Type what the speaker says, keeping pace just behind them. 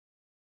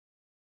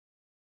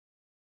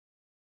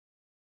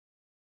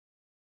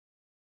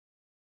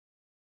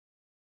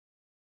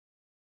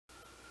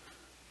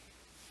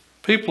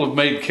People have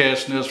made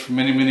cast nets for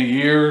many, many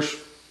years.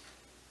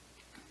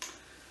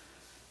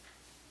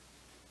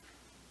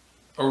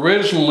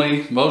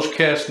 Originally, most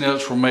cast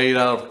nets were made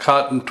out of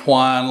cotton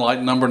twine, like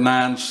number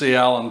 9 Sea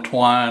Island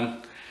twine.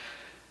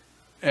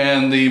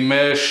 And the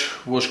mesh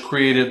was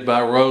created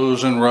by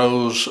rows and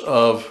rows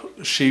of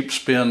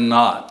sheepskin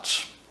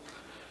knots.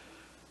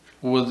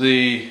 With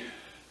the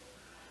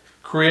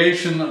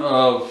creation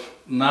of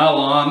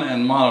nylon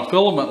and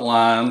monofilament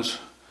lines,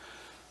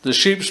 the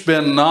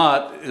sheepskin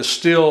knot is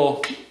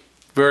still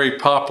very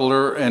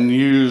popular and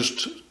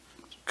used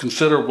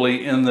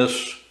considerably in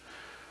this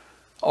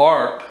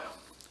art.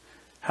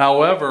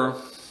 However,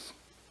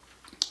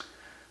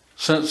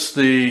 since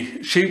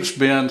the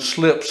sheepskin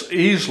slips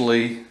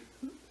easily,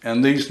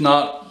 and these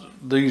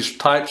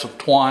types of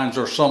twines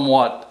are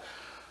somewhat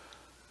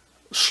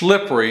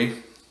slippery,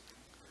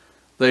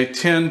 they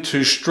tend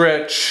to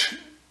stretch,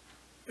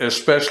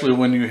 especially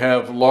when you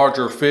have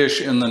larger fish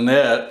in the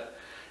net,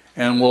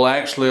 and will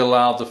actually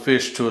allow the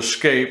fish to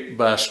escape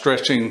by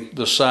stretching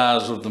the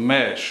size of the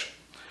mesh.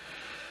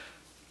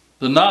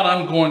 The knot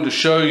I'm going to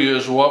show you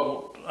is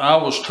what I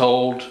was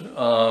told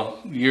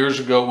years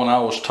ago when I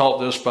was taught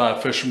this by a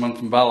fisherman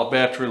from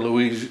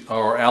Alabama,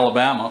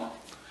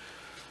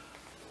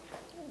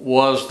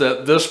 was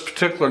that this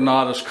particular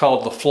knot is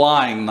called the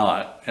flying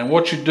knot. And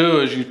what you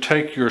do is you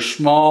take your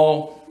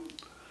small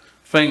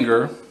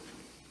finger,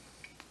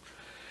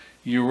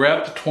 you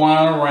wrap the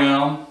twine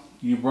around,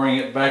 you bring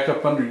it back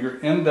up under your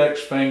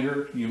index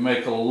finger, you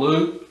make a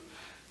loop,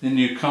 then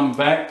you come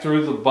back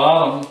through the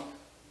bottom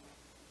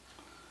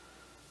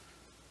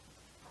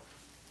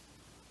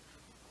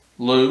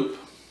loop,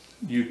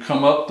 you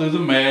come up through the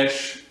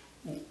mesh,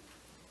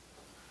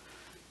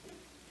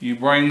 you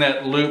bring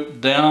that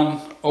loop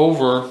down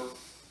over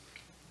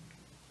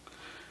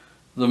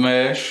the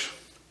mesh,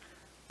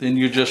 then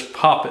you just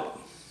pop it.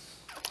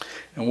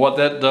 And what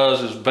that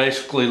does is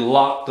basically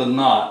lock the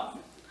knot.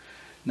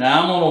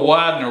 Now I'm on a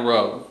widener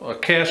row. A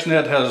cast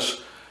net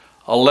has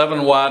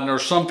 11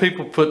 wideners. Some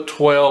people put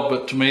 12,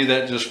 but to me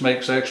that just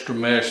makes extra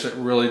mesh that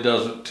really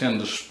doesn't tend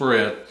to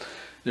spread.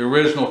 The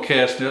original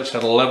cast nets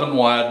had 11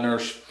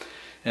 wideners,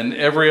 and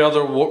every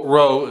other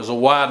row is a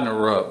widener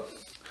row.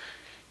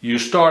 You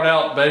start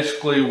out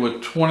basically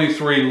with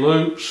 23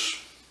 loops.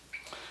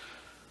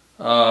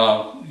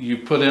 You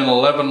put in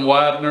 11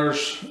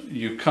 wideners.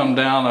 You come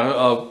down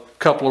a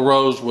couple of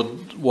rows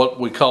with what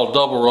we call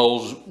double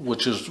rows,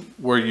 which is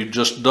where you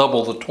just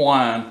double the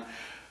twine.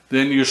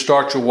 Then you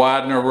start your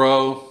widener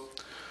row.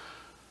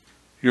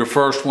 Your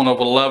first one of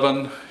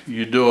 11,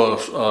 you do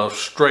a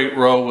straight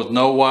row with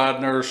no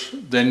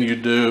wideners. Then you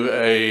do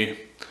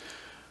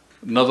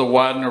another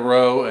widener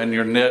row, and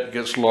your net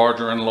gets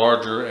larger and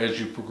larger as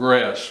you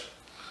progress.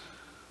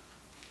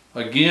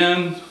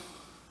 Again,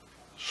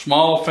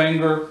 small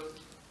finger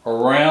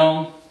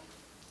around,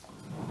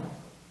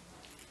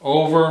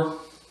 over,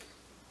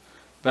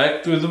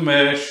 back through the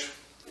mesh,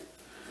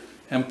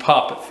 and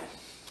pop it.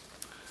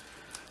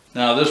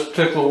 Now this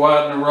particular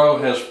widener row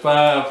has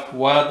 5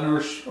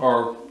 wideners,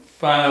 or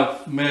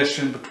 5 mesh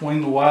in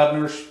between the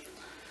wideners.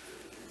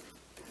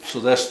 So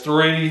that's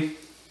 3,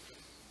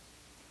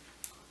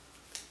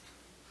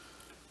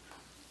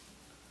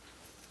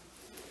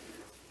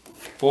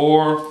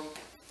 4,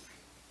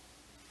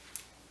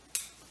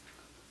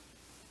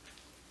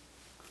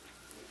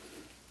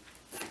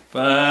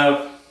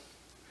 5,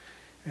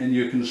 and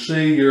you can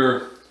see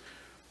your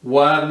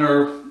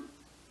widener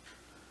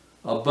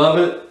above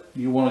it.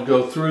 You want to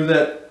go through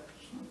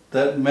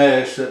that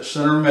mesh, that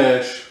center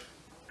mesh,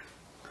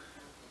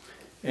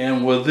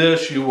 and with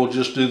this you will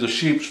just do the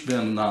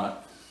sheepskin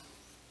knot,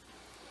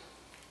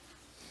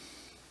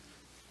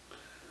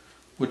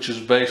 which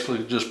is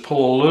basically just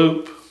pull a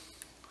loop,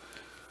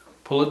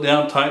 pull it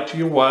down tight to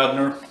your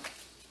widener,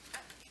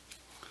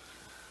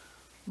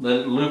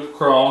 let it loop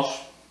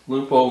across,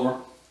 loop over,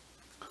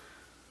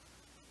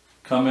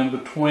 come in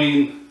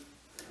between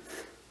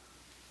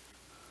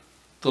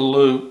the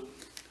loop,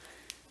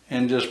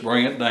 and just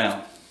bring it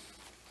down.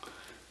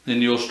 Then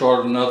you'll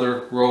start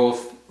another row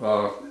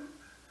of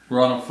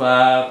run of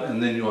 5,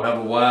 and then you'll have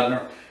a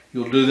widener.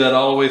 You'll do that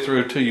all the way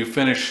through until you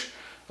finish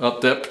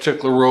up that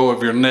particular row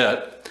of your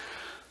net.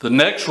 The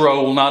next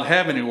row will not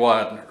have any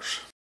wideners.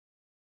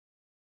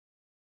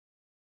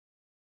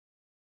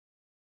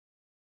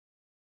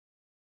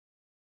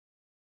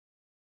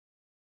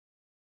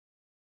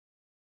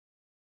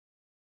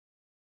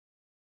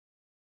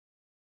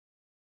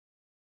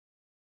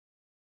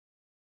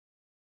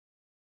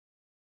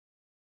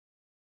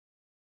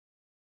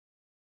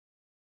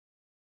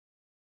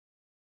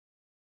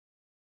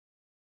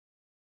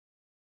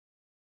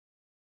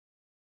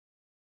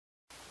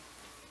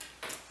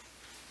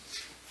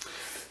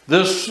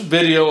 This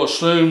video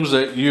assumes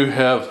that you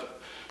have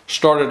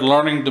started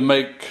learning to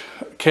make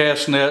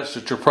cast nets,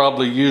 that you're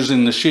probably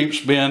using the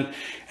sheepskin,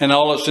 and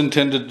all it's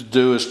intended to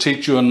do is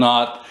teach you a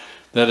knot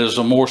that is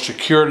a more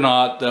secure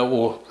knot that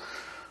will,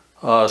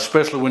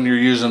 especially when you're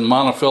using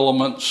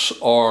monofilaments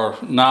or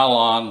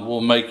nylon,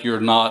 will make your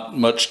knot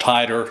much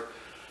tighter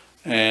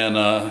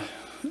and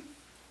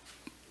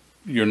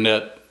your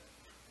net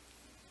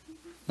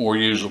more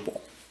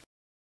usable.